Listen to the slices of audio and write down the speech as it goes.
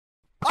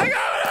I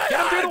got it! Get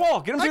him through the wall!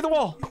 Get him through the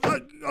wall!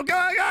 Okay,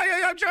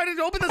 I'm trying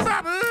to open this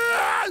up.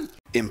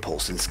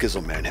 Impulse and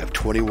Skizzleman have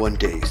 21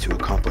 days to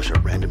accomplish a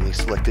randomly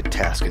selected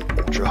task in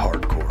Ultra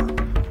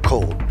Hardcore.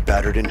 Cold,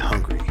 battered, and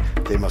hungry,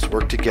 they must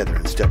work together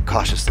and step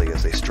cautiously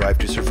as they strive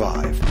to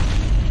survive.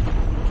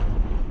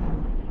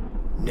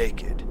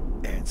 Naked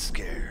and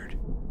scared.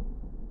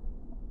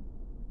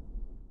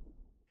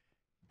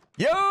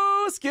 Yo,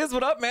 Skizz,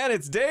 what up, man?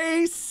 It's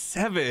day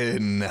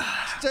 7.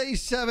 It's day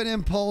 7,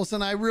 Impulse,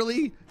 and I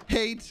really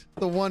hate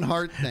the one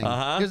heart thing.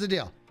 Here's the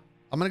deal.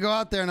 I'm going to go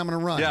out there and I'm going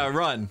to run. Yeah,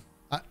 run.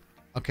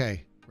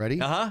 Okay,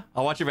 ready? I'll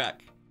watch your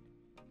back.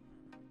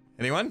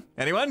 Anyone?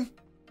 Anyone?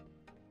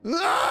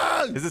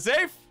 Ah! Is it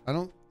safe? I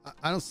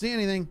don't see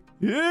anything.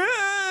 Yeah.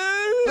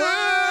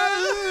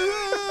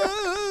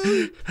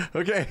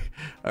 Okay.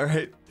 All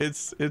right.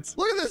 It's.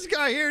 Look at this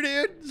guy here,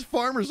 dude. This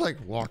farmer's like,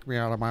 lock me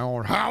out of my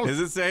own house.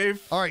 Is it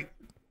safe? All right.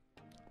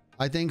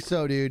 I think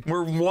so, dude.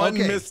 We're one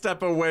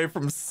misstep away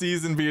from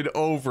season being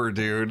over,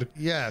 dude.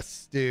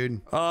 Yes,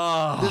 dude.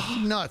 Oh. This is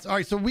nuts. All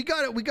right, so we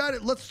got it. We got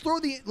it. Let's throw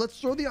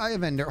the Eye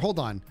of Ender. Hold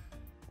on.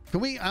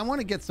 Can we? I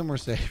want to get somewhere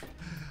safe.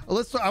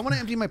 I want to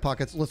empty my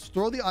pockets. Let's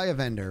throw the Eye of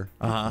Ender.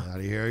 Get out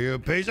of here, you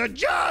piece of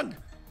junk!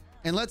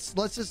 And let's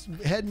just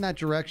head in that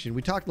direction.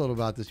 We talked a little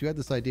about this. You had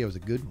this idea. It was a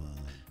good one.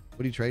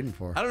 What are you trading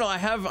for? I don't know. I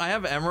have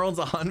emeralds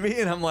on me,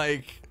 and I'm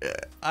like,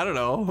 I don't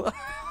know.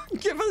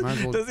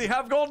 Does he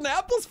have golden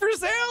apples for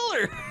sale?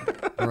 Or?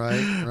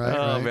 Right.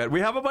 Oh man, we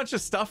have a bunch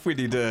of stuff we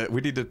need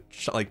to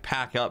like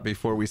pack up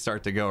before we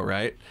start to go,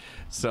 right?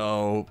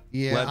 So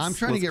yeah, I'm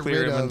trying to get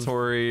clear rid of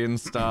inventory and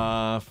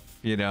stuff.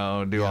 You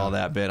know, do all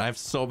that bit. I have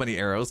so many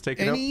arrows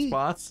taking up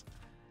spots.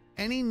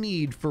 Any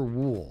need for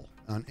wool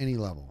on any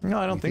level? No,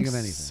 I don't think of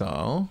anything?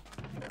 so.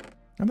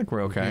 I think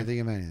we're okay. Can't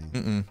think of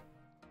anything.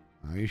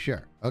 Are you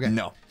sure? Okay.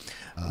 No.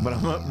 But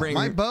I'm gonna bring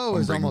my bow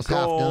is almost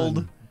gold.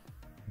 half done.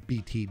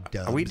 BT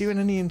dubs. Are we doing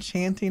any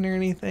enchanting or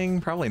anything?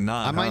 Probably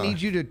not. I might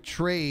need you to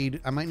trade.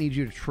 I see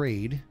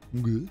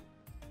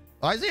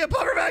a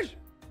pufferfish.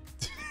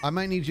 I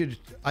might need you to.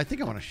 I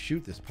think I want to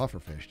shoot this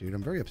pufferfish, dude.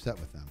 I'm very upset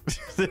with them.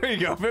 There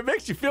you go. If it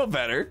makes you feel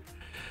better.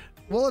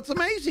 Well, it's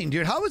amazing,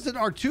 dude. How is it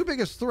our two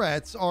biggest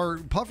threats are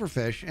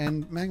pufferfish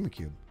and magma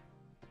cube?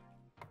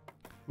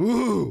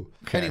 Ooh.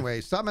 Okay. Anyway,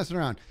 stop messing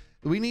around.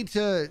 We need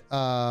to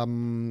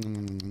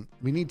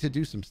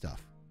do some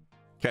stuff.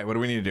 Okay, what do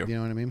we need to do? You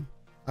know what I mean?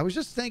 I was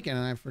just thinking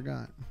and I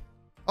forgot.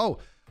 Oh,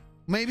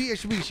 maybe we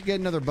should get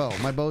another bow.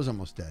 My bow's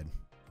almost dead.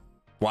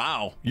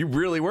 Wow, you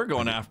really were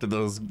going after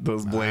those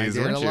blazes,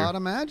 I did weren't you? a lot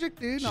of magic,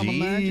 dude. I'm a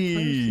magic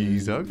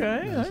person.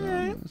 Okay, all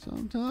right.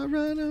 Sometimes,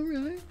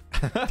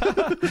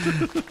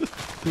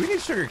 Do we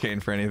need sugarcane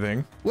for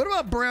anything? What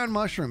about brown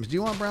mushrooms? Do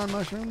you want brown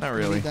mushrooms? Not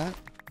really. Need that?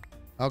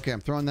 Okay, I'm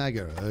throwing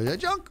that.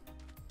 Junk.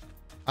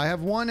 I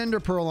have one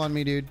ender pearl on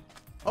me, dude.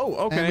 Oh,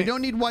 okay. And we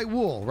don't need white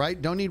wool,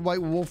 right? Don't need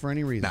white wool for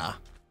any reason. Nah.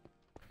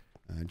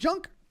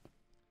 Junk.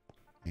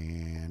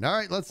 And all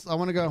right, I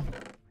want to go.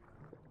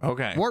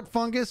 Okay. Warp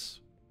fungus.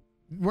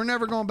 We're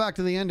never going back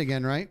to the end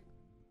again, right?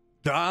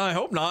 I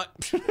hope not.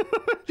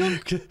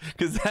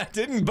 Because that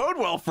didn't bode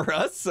well for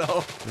us,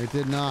 so. It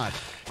did not.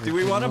 Do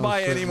we want to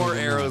buy any more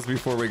arrows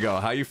before we go?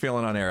 How you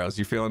feeling on arrows?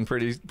 You feeling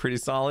pretty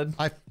solid?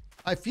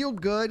 I feel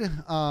good.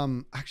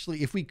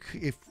 Actually,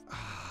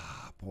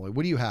 boy,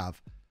 what do you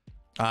have?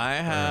 I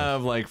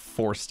have like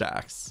 4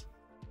 stacks.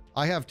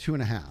 I have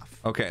 2.5.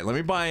 Okay, let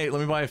me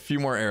buy a few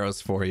more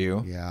arrows for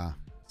you. Yeah,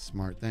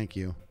 smart. Thank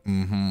you.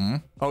 Mm-hmm.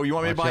 Oh, you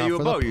want me to buy you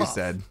a bow? You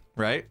said,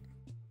 right?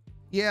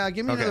 Yeah,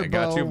 give me another bow. Okay,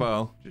 got you a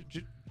bow.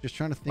 Just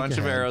trying to think. Bunch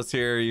of arrows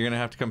here. You're gonna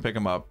have to come pick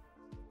them up.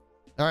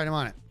 All right, I'm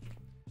on it.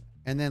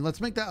 And then let's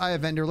make that Eye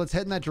of Ender. Let's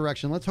head in that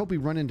direction. Let's hope we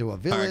run into a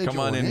village. All right, come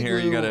on or in here.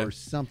 You gotta or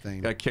something.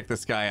 You gotta kick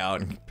this guy out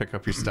and pick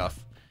up your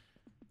stuff.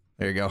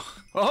 There you go.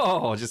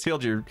 Oh, just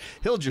healed your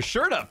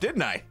shirt up,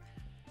 didn't I?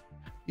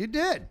 You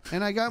did,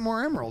 and I got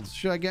more emeralds.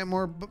 Should I get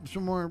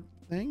some more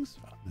things?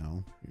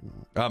 No.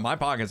 My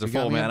pockets are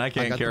full, man. I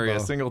can't carry a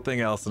single thing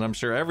else, and I'm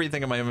sure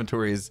everything in my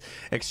inventory is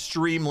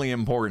extremely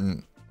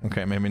important.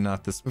 Okay, maybe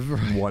not this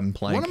one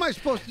plank. What am I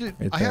supposed to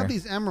do? I have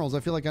these emeralds.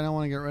 I feel like I don't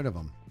want to get rid of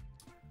them.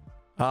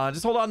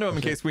 Just hold on to them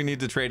in case we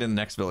need to trade in the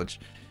next village.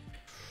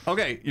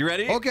 Okay, you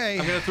ready? Okay.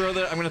 I'm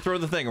gonna throw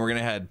the thing, and we're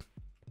gonna head.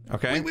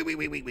 Okay.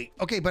 Wait.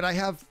 Okay, but I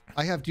have.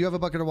 Do you have a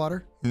bucket of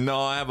water? No,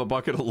 I have a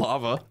bucket of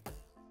lava.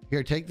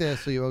 Here, take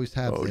this so you always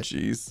have it. Oh,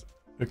 jeez.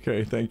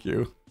 Okay, thank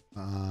you.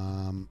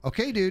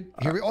 Okay, dude.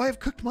 Here I have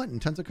cooked mutton.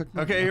 Tons of cooked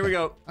mutton. Okay, here we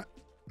go.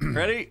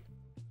 Ready?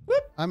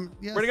 Whoop.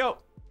 Yes. Where'd it go?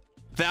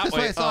 That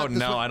way. Oh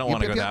no, I don't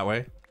want to go that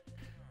way.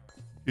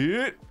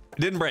 It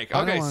didn't break.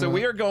 Okay, so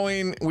we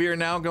are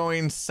now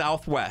going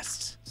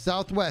southwest.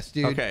 Southwest,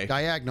 dude. Okay.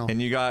 Diagonal.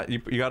 And you got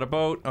a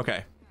boat.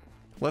 Okay.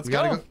 Let's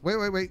go.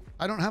 Wait.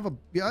 I don't have a.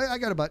 Yeah, I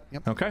got a butt.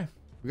 Yep. Okay.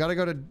 We got to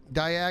go to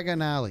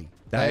Diagon Alley.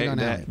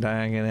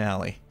 Diagon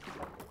Alley.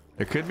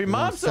 There could be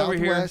mobs over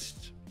here.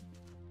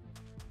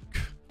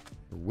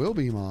 There will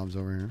be mobs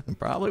over here. There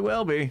probably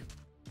will be.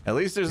 At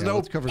least there's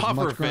no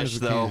pufferfish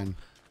though.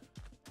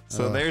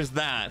 So there's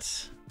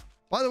that.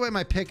 By the way,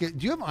 my pick is...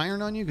 Do you have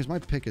iron on you? Because my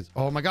pick is...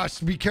 Oh, my gosh.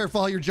 Be careful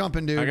how you're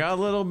jumping, dude. I got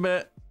a little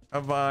bit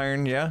of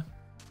iron, yeah.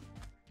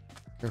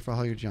 Careful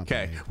how you're jumping.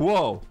 Okay.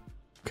 Whoa.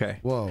 Okay.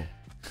 Whoa.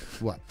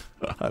 What?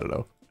 I don't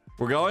know.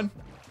 We're going?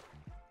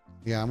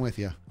 Yeah, I'm with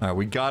you. All right,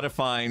 we got to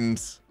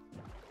find...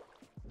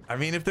 I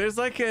mean, if there's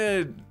like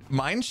a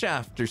mine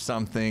shaft or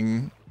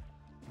something,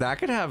 that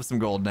could have some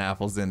golden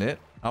apples in it.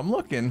 I'm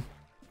looking.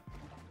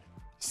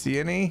 See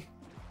any?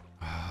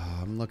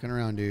 I'm looking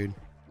around, dude.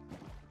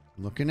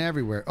 I'm looking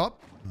everywhere. Oh.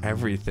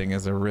 Everything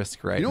is a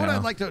risk right now. You know what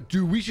I'd like to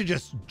do? We should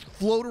just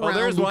float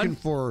around looking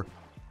for...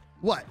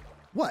 What?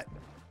 What?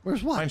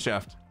 Where's what? Mine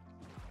shaft.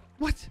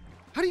 What?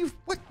 How do you...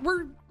 What?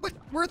 We're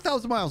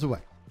 1,000 miles away.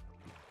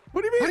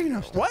 What do you mean? How do you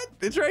know stuff? What?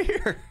 It's right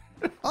here.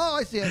 Oh,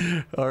 I see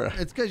it. All right.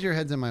 It's because your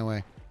head's in my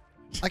way.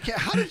 I can't...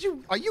 How did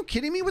you... Are you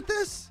kidding me with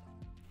this?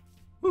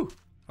 Ooh.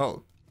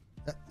 Oh.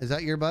 Is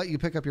that your butt? You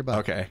pick up your butt.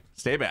 Okay.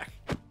 Stay back.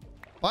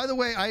 By the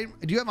way,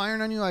 do you have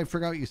iron on you? I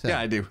forgot what you said. Yeah,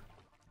 I do.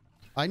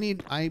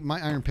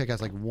 My iron pick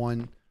has like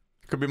 1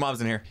 Could be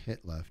mobs in here.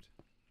 hit left.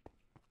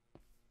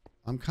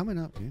 I'm coming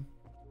up, dude.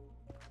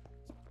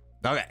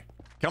 Okay.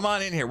 Come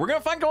on in here. We're going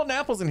to find golden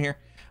apples in here.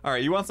 All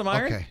right. You want some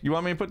iron? Okay. You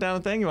want me to put down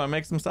a thing? You want to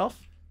make some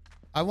stuff?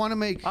 I want to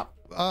make...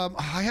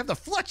 I have the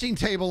fletching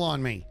table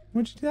on me.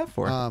 What'd you do that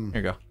for? Here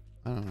you go.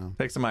 I don't know.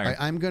 Take some iron.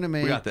 I'm going to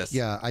make... We got this.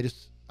 Yeah,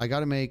 I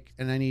got to make...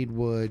 And I need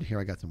wood. Here,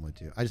 I got some wood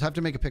too. I just have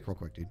to make a pick real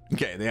quick, dude.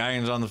 Okay. The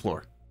iron's on the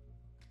floor.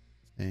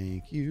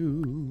 Thank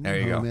you. There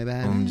you go.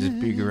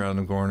 Just peek around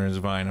the corners.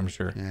 Fine, I'm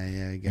sure.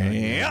 Yeah,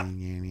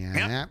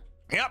 Yep.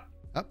 Yep.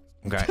 Up.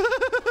 Okay.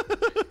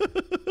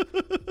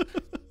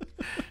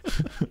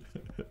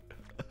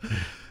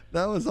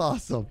 That was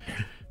awesome.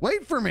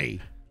 Wait for me.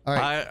 All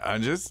right.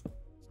 I'm just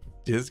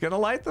gonna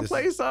light the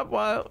place up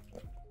while.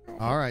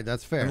 All right,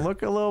 that's fair. And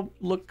look a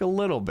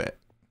little bit.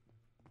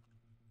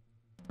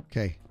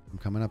 Okay, I'm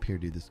coming up here,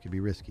 dude. This could be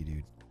risky,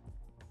 dude.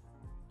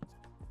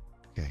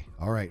 Okay.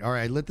 All right.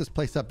 I lit this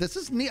place up. This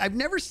is neat. I've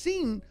never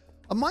seen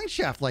a mine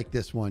shaft like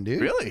this one, dude.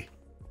 Really?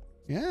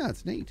 Yeah,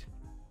 it's neat.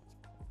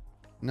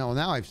 No,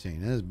 now I've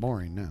seen it. It is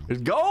boring now.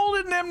 There's gold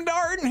in them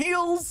darn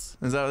hills.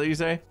 Is that what you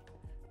say?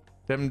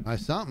 Them.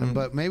 Something,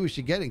 but maybe we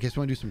should get it in case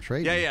we want to do some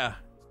trading. Yeah.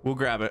 We'll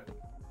grab it.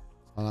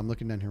 I'm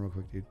looking down here real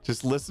quick, dude.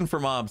 Just listen for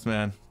mobs,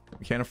 man.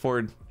 We can't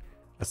afford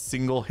a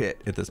single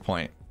hit at this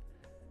point.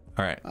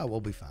 All right. Oh, we'll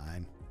be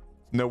fine.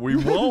 No, we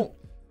won't.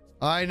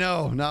 I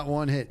know. Not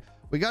one hit.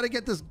 We got to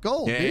get this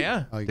gold. Yeah, dude.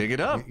 yeah. Oh, dig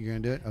it up. You're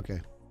going to do it? Okay.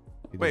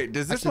 Wait,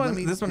 does this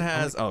one... This one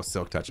has... Oh,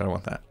 silk touch. I don't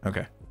want that.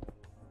 Okay.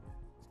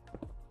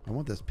 I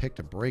want this pick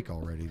to break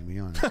already, to be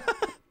honest.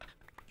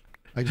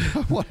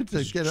 I wanted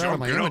to get out of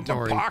my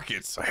inventory. My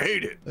pockets. I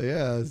hate it.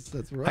 Yes,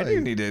 that's right. I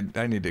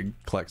need to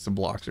collect some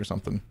blocks or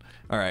something.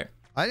 All right.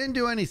 I didn't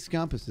do any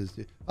compasses.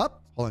 Dude.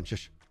 Up. Hold on,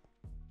 shush.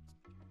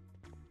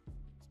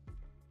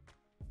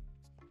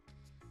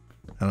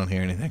 I don't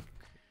hear anything.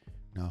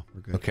 No,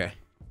 we're good. Okay.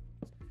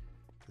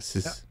 This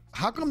is...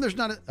 How come there's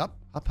not a... Up.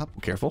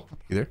 Careful.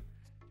 Either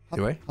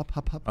way.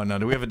 Up. Oh, no.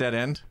 Do we have a dead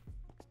end?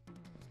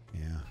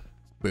 Yeah.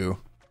 Boo.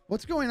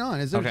 What's going on?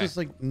 Is there just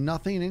like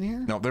nothing in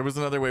here? No, there was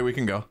another way we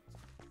can go.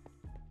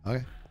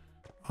 Okay.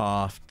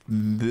 Off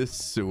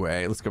this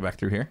way. Let's go back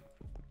through here.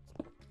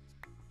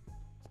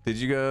 Did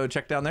you go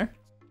check down there?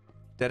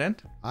 Dead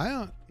end? I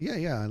don't...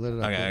 Yeah. I lit it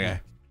up. Okay.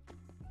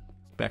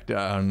 Back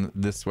down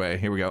this way.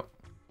 Here we go.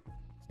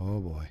 Oh,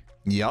 boy.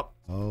 Yep.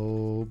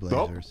 Oh,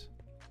 blazers.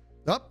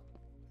 Up.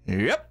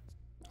 Yep.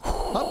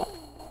 Up.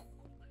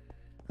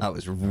 I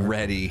was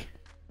ready.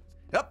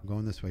 Yep. I'm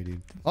going this way,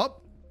 dude.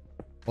 Up.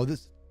 Oh,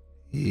 this...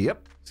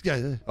 Yep.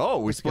 Sky. Oh,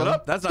 we split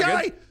up. That's not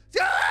good.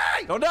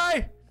 Sky! Don't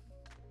die.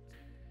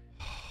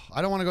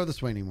 I don't want to go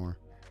this way anymore.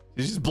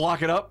 You just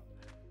block it up.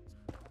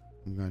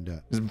 I'm going to do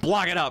it. Just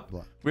block it up.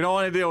 We don't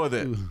want to deal with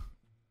it.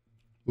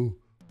 Ooh.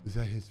 Is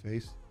that his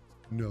face?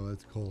 No,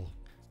 that's Cole.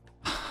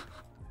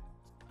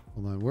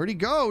 Hold on. Where'd he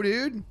go,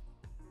 dude?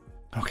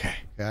 Okay.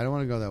 I don't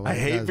want to go that way. I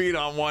hate being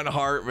on one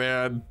heart,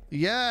 man.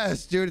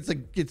 Yes, dude. It's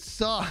like, it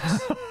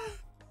sucks.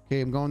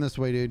 Okay, I'm going this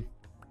way, dude.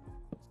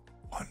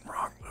 One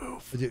wrong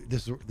move. Dude,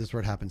 this is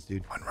where it happens,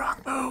 dude. One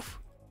wrong move.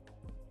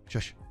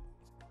 Shush.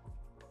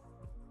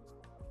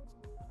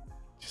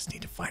 Just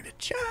need to find a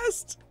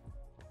chest.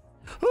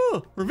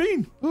 Oh,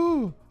 ravine.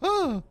 Ooh.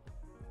 Oh.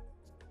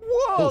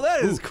 Whoa,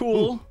 that is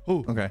cool.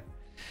 Ooh. Okay.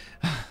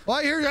 Oh,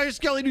 I hear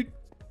Skelly, dude.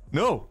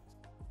 No.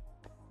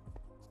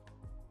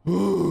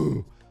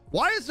 Ooh.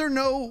 Why is there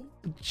no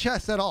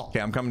chests at all? Okay,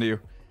 I'm coming to you.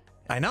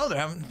 I know there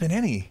haven't been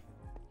any.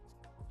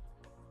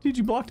 Dude,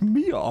 you blocked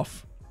me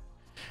off.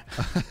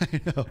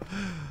 I know.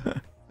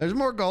 There's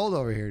more gold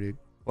over here, dude.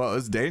 Well,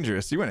 it's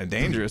dangerous. You went a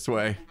dangerous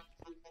way.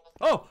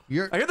 Oh, I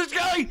hear the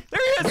Skelly.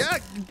 There he is. Yeah.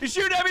 He's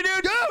shooting at me,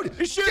 dude. Dude.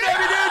 He's shooting at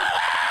me,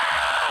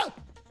 dude.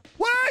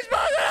 Where's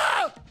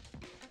my...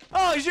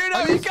 Oh, he's shooting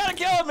at me. You gotta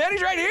kill him, man.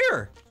 He's right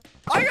here.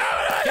 I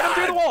got it. Get him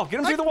through the wall. Get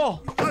him through the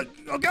wall.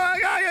 Okay,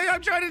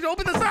 I'm trying to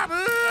open this up.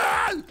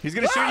 He's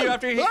gonna shoot you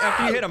after you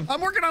hit him.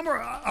 I'm working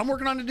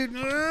on it, dude.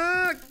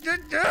 There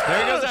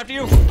he goes after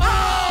you.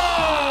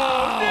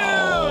 Oh,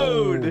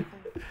 dude.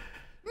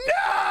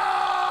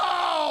 No!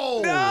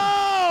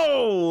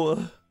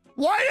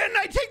 Why didn't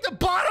I take the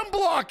bottom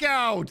block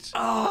out?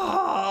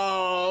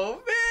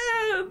 Oh,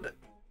 man.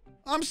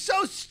 I'm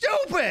so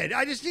stupid.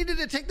 I just needed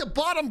to take the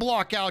bottom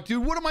block out,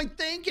 dude. What am I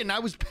thinking? I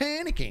was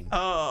panicking.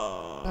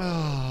 Oh,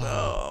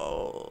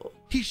 no.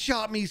 He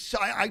shot me.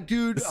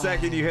 Dude. The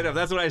second you hit him,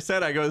 that's what I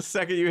said. I go, the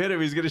second you hit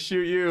him, he's going to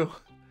shoot you.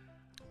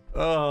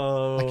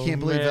 Oh, I can't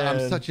believe that. I'm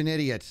man. such an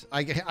idiot.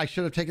 I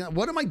should have taken that.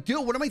 What am I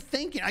doing? What am I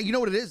thinking? You know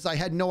what it is? I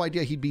had no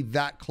idea he'd be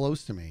that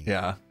close to me.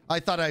 Yeah. I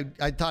thought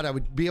I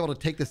would be able to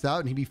take this out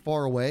and he'd be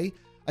far away.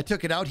 I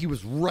took it out. He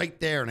was right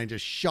there and I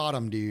just shot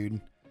him, dude.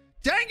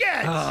 Dang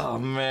it! Oh,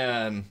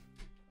 man.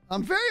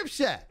 I'm very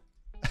upset.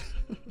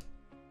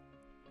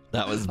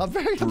 That was I'm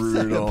very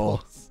brutal.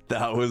 upset.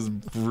 That was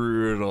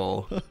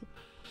brutal.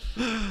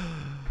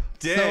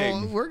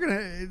 Dang. So we're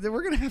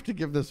gonna have to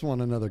give this one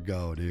another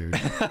go, dude.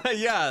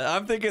 Yeah,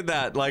 I'm thinking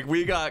that. Like,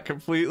 we got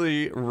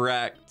completely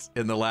wrecked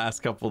in the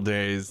last couple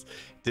days.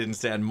 Didn't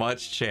stand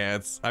much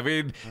chance. I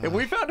mean, if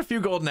we found a few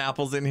golden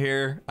apples in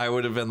here, I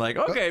would have been like,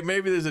 okay,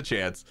 maybe there's a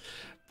chance.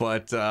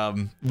 But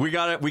we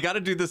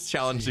gotta do this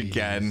challenge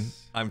again.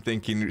 I'm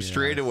thinking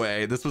straight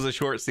away. This was a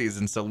short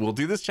season, so we'll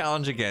do this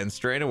challenge again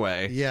straight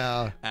away.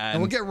 Yeah, and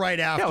we'll get right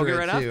after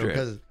it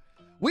because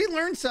we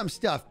learned some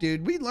stuff,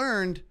 dude. We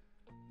learned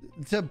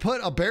to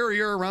put a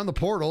barrier around the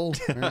portal.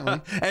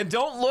 And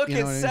don't look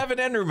at 7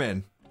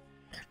 Endermen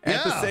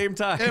at the same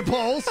time.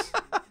 Impulse.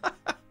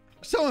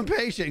 So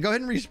impatient. Go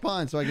ahead and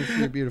respawn so I can see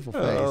your beautiful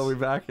face. Oh, we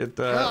back at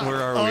where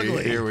are ugly.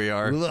 we? Here we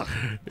are. Ugh.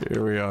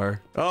 Here we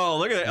are. Oh,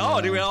 look at it.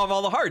 Oh, do we all have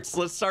all the hearts?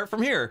 Let's start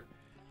from here.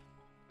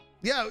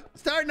 Yeah,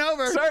 starting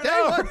over. Starting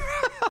over.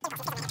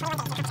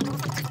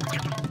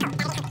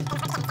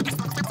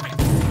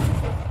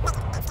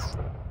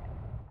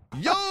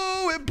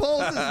 Yo,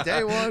 Impulse is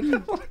day one. You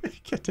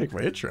can't take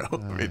my intro. I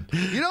mean,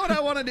 You know what I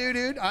want to do,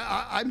 dude?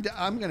 I'm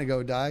gonna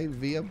go die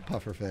via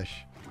pufferfish.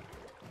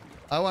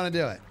 I want to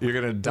do it. you're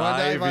gonna Wanna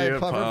die via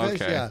pufferfish?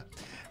 okay. Yeah.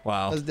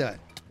 Wow. Let's do it.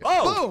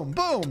 Oh. Boom,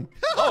 boom.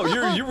 Oh,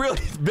 you really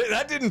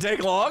that didn't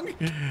take long.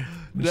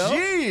 No.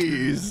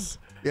 Jeez.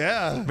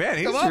 Yeah.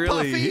 Man, Come on,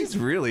 Puffy. he's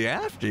really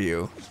after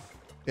you.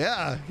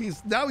 Yeah.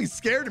 He's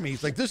scared of me.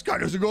 He's like, this guy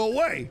doesn't go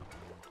away.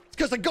 It's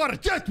because I got a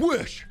death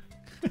wish.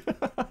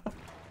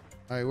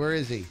 All right, where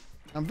is he?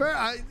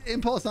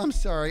 Impulse. I'm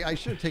sorry. I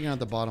should have taken out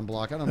the bottom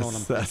block. I don't know what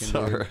I'm That's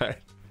thinking. all Dude. right.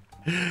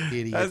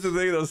 Idiot. That's the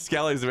thing. Those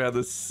skellies, man.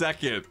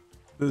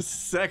 The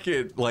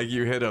second like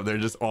you hit them, they're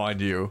just on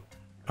you.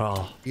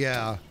 Oh.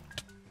 Yeah.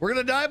 We're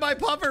gonna die by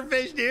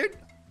pufferfish, dude.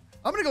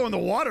 I'm gonna go in the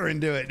water and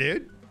do it,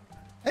 dude.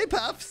 Hey,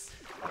 Puffs.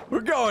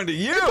 We're going to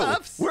you. Hey,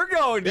 Puffs. We're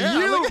going to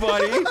you,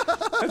 buddy.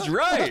 That's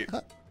right.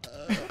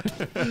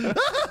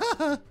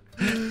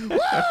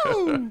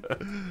 Woo!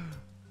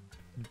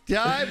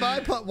 Die by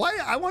puff. Why?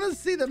 I want to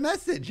see the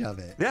message of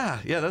it. Yeah,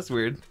 that's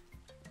weird.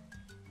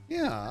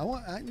 Yeah,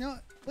 I know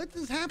what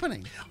is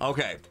happening.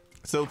 Okay,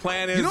 so the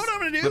plan is. You know what I'm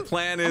gonna do? The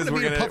plan is I'm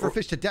we're gonna beat gonna a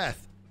pufferfish to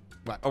death.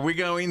 What? Are we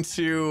going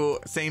to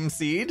same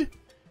seed?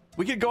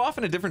 We could go off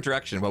in a different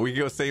direction, but we could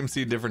go same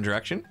seed, different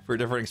direction for a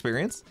different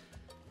experience.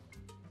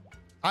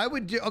 I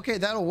would do. Okay,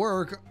 that'll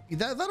work.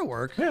 That'll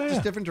work. Yeah, Just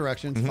yeah. different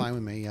directions. Fine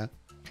with me. Yeah.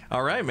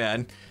 All right,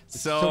 man.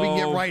 So we can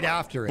get right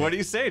after it. What do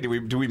you say? Do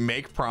we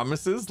make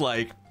promises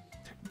like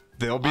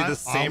there'll be the I'll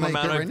same make it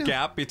amount right of now.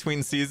 gap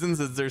between seasons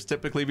as there's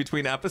typically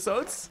between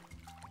episodes?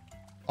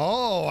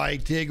 Oh, I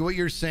dig what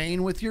you're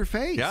saying with your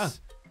face. Yeah.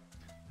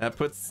 That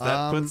puts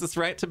us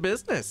right to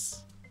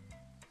business.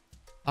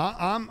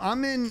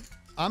 I'm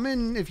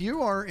in. If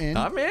you are in.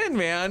 I'm in,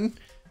 man.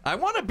 I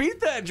want to beat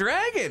that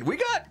dragon. We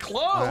got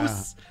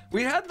close.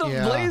 We had the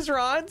blaze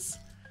rods.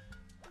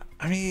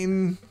 I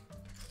mean,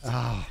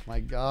 Oh my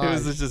God.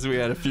 it was just we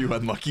had a few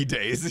unlucky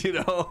days, you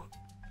know.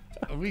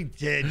 We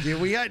did, dude.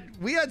 We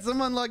had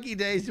some unlucky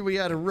days. And we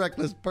had a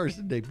reckless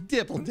person named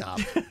Dippletop.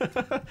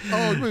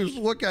 Oh, just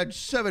look at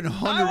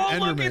 700 I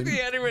will look at Endermen. the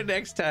Enderman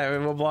next time,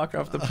 and we'll block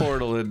off the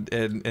portal,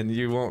 and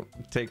you won't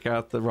take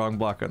out the wrong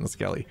block on the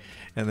Skelly,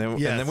 and then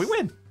we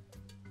win.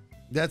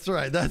 That's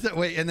right. That's it.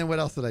 Wait, and then what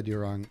else did I do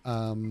wrong?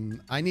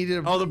 I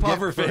needed to Oh, the get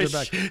further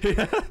pufferfish.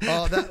 back.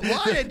 Oh,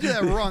 why did I do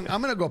that wrong?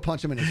 I'm gonna go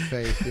punch him in his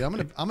face, dude. I'm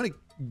gonna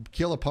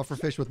kill a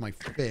pufferfish with my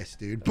fist,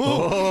 dude.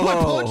 Boom! I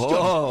punched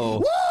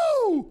him.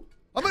 Woo!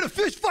 I'm in a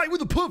fist fight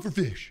with a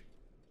pufferfish.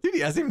 Dude, he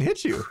hasn't even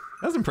hit you.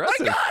 That's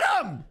impressive. I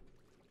got him.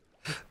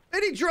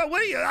 And he drew.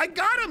 What are you? I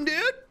got him, dude.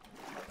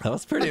 That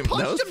was pretty. I punched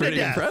That was him to pretty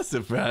death.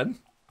 impressive, man.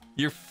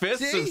 Your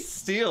fists of See?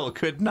 steel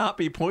could not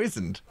be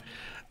poisoned.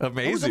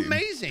 Amazing. It was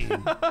amazing.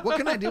 What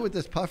can I do with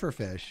this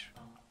pufferfish?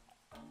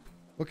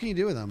 What can you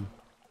do with him?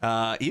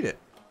 Eat it.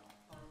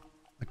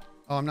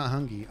 Oh, I'm not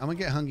hungry. I'm gonna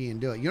get hungry and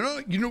do it. You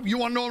want to know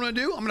what I'm gonna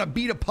do? I'm gonna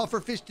beat a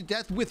pufferfish to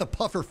death with a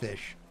pufferfish.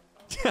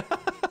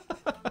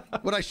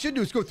 What I should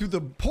do is go through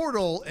the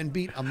portal and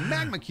beat a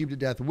magma cube to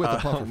death with a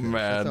pufferfish. Man.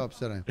 That's how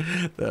upset I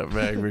am. That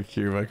magma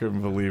cube. I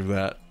couldn't believe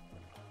that.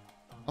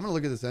 I'm gonna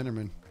look at this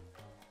Enderman.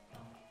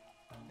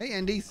 Hey,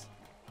 Endies.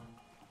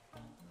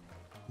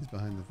 He's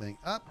behind the thing.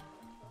 Up.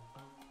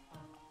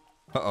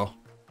 Uh-oh.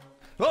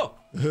 Oh!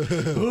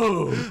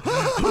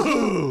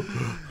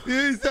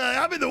 He's,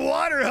 I'm in the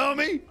water,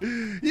 homie.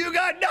 You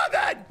got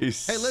nothing.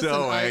 He's Hey, listen,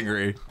 so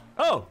angry.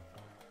 Oh,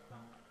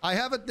 I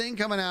have a thing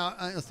coming out.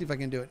 Let's see if I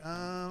can do it.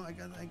 I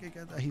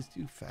got that. He's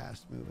too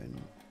fast moving.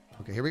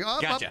 Okay, here we go.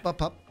 Up, Gotcha.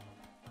 up.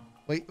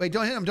 Wait,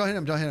 don't hit him. Don't hit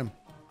him.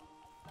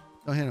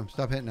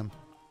 Stop hitting him.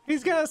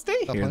 he's gonna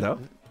stay here though.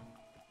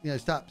 Yeah,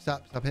 stop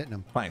hitting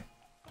him. Fine.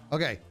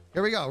 Okay,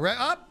 here we go. Right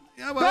up.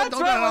 Yeah, well, That's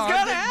don't what go was hard.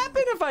 gonna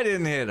happen if I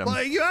didn't hit him.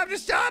 Well, you have to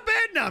stop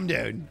hitting him,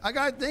 dude. I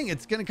got a thing.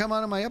 It's gonna come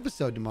out of my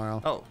episode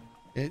tomorrow. Oh,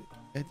 It's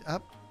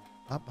up.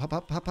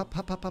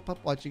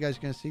 Watch, you guys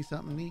are gonna see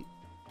something neat.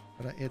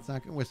 But it's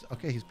not gonna.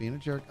 Okay, he's being a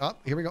jerk. Up.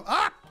 Here we go.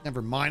 Ah!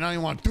 Never mind. I don't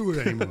even want to do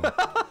it anymore.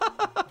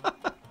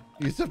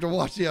 You just have to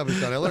watch the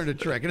episode. I learned a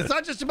trick. And it's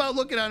not just about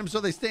looking at them so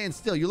they stand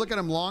still. You look at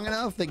them long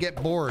enough, they get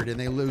bored and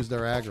they lose their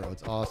aggro.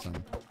 It's awesome.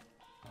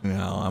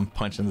 no, I'm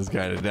punching this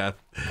guy to death.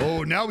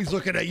 Oh, now he's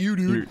looking at you,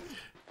 dude.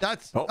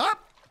 That's Oh.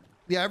 up.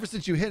 Yeah, ever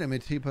since you hit him,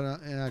 he put an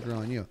aggro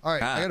on you. All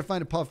right, I got to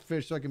find a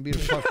pufferfish so I can beat a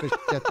pufferfish to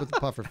death with the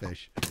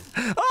pufferfish.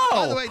 Oh,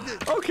 By the way,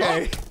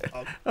 okay.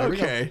 There we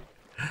go. Okay.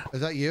 Is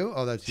that you?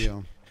 Oh, that's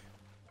you.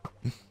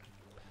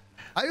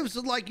 I just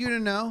would like you to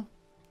know,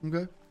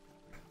 okay,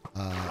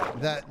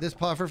 that this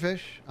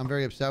pufferfish, I'm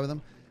very upset with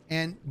him.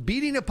 And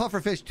beating a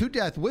pufferfish to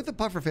death with a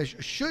pufferfish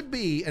should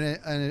be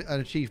an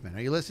achievement.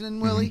 Are you listening,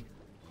 Willie?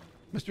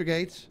 Mr.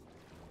 Gates?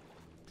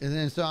 And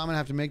then so I'm going to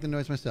have to make the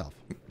noise myself.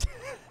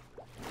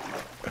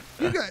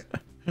 You got...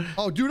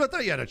 Oh, dude, I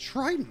thought you had a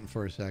trident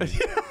for a second.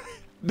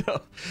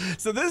 No.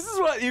 So this is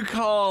what you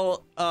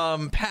call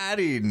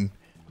padding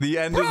the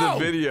end of the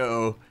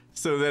video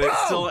so that it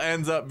still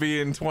ends up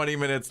being 20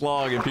 minutes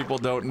long and people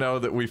don't know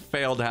that we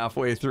failed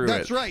halfway through it.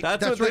 That's right.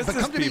 That's That's what right. this But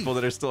is, come to me. people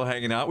that are still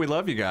hanging out. We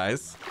love you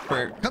guys.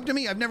 Come to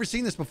me. I've never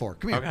seen this before.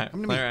 Come here. Okay.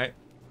 Come to me. All right.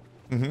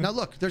 Now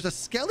look, there's a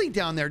skelly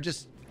down there,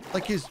 just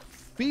like his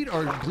feet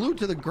are glued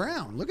to the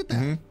ground. Look at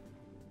that.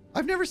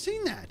 I've never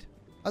seen that.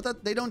 I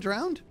thought they don't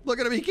drown. Look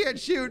at him, he can't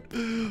shoot.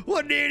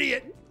 What an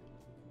idiot.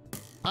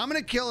 I'm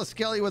gonna kill a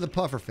skelly with a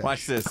pufferfish.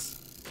 Watch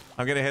this.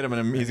 I'm gonna hit him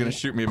and he's gonna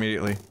shoot me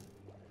immediately.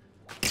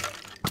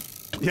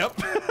 Yep.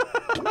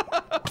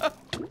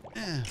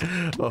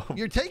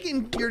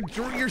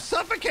 You're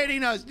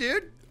suffocating us,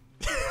 dude.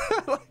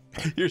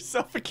 You're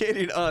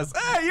suffocating us.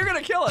 Hey, you're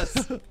gonna kill us.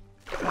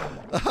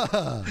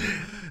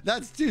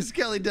 That's 2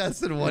 skelly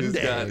deaths in one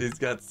day. He's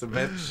got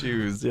cement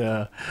shoes.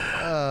 Yeah.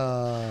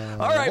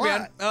 All All right,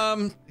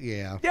 man.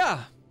 Yeah.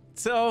 Yeah.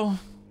 So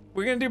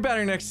we're gonna do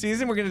better next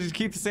season. We're gonna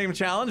keep the same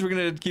challenge. We're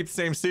gonna keep the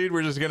same seed.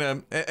 We're just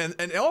gonna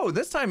and oh,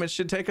 this time it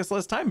should take us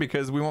less time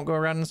because we won't go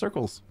around in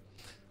circles.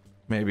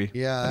 Maybe.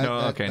 Yeah.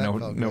 No. that No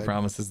felt good.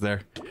 promises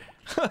there.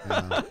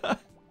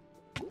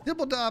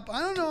 Dibble dop.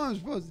 I don't know how I'm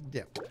supposed to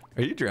dip.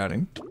 Are you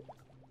drowning?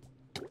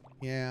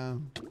 Yeah.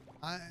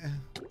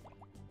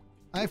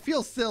 I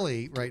feel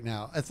silly right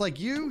now. It's like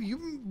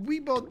we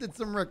both did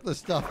some reckless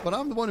stuff, but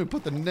I'm the one who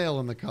put the nail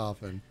in the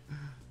coffin.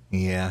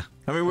 Yeah.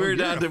 I mean, we were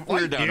down to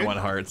dude. 1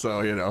 heart,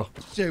 so you know.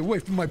 Stay away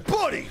from my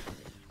buddy.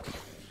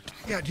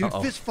 Yeah, dude,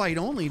 fist fight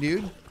only,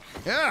 dude.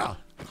 Yeah.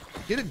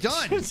 Get it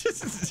done.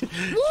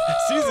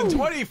 Season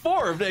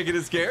 24 of Naked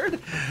and Scared.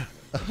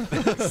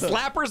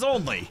 Slappers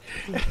only.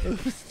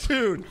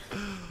 Dude.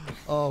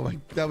 Oh my,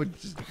 that would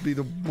just be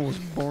the most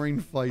boring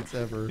fights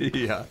ever.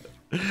 Yeah.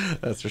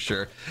 That's for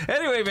sure.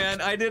 Anyway,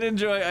 man, I did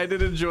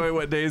enjoy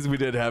what days we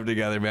did have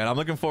together, man. I'm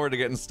looking forward to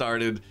getting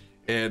started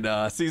in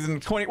season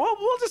 20. Well,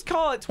 we'll just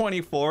call it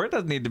 24. It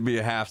doesn't need to be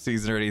a half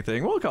season or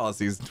anything. We'll call it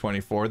season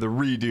 24, the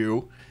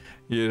redo.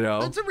 You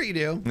know, It's a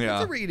redo.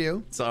 Yeah. It's a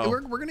redo. So-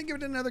 we're gonna give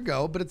it another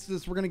go, but it's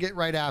just we're gonna get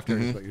right after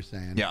is what you're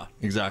saying. yeah,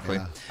 exactly.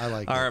 Yeah, I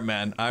like All it. right,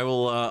 man. I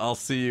will. I'll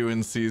see you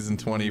in season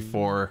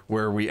 24,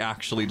 where we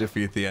actually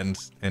defeat the end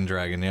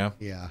dragon. Yeah.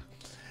 Yeah.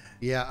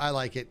 Yeah, I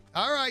like it.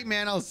 All right,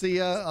 man. I'll see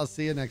ya. I'll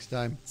see you next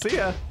time. See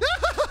ya.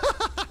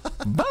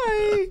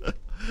 Bye.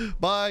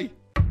 Bye.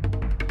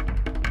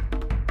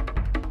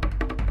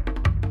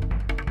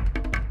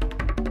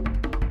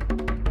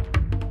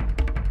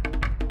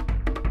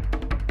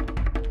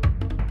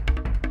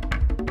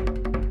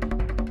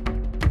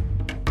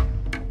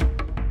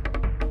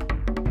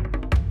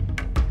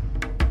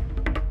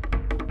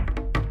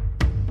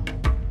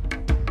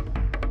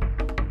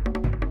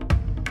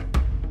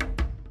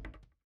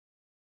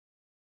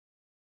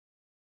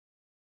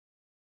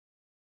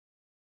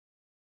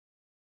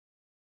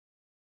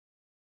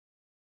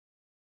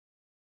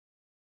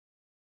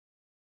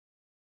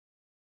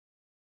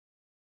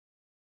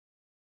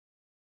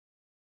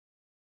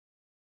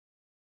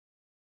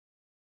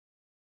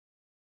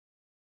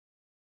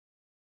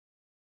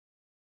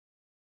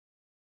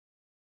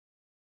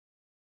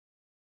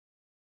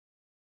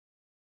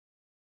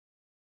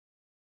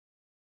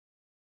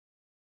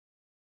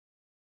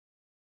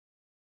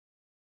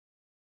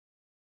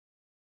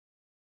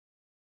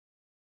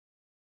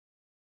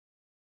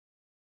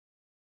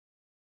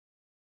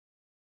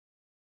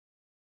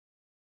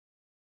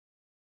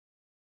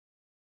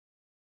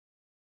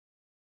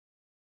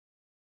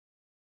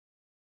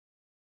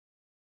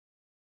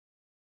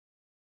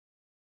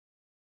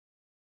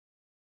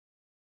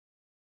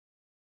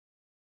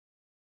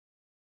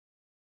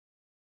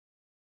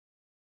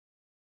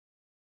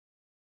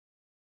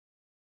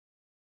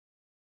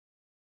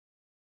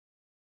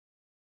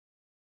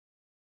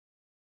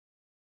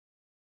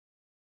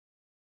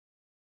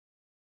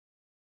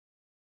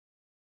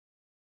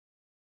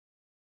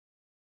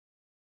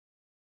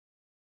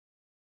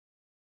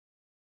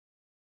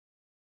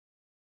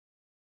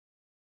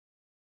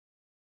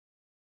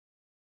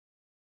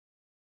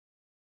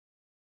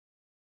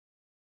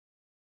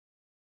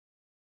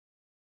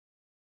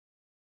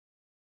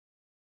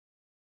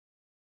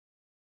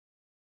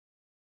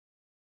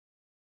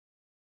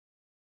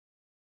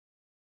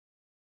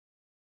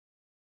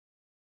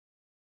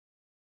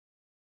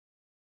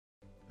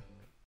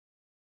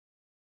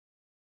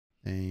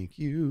 Thank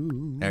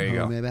you. There you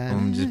go.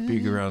 Just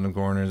peek around the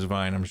corner is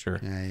fine, I'm sure.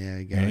 Yeah,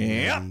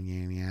 Yep.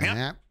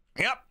 yeah.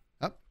 Yep.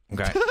 Up.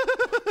 Okay.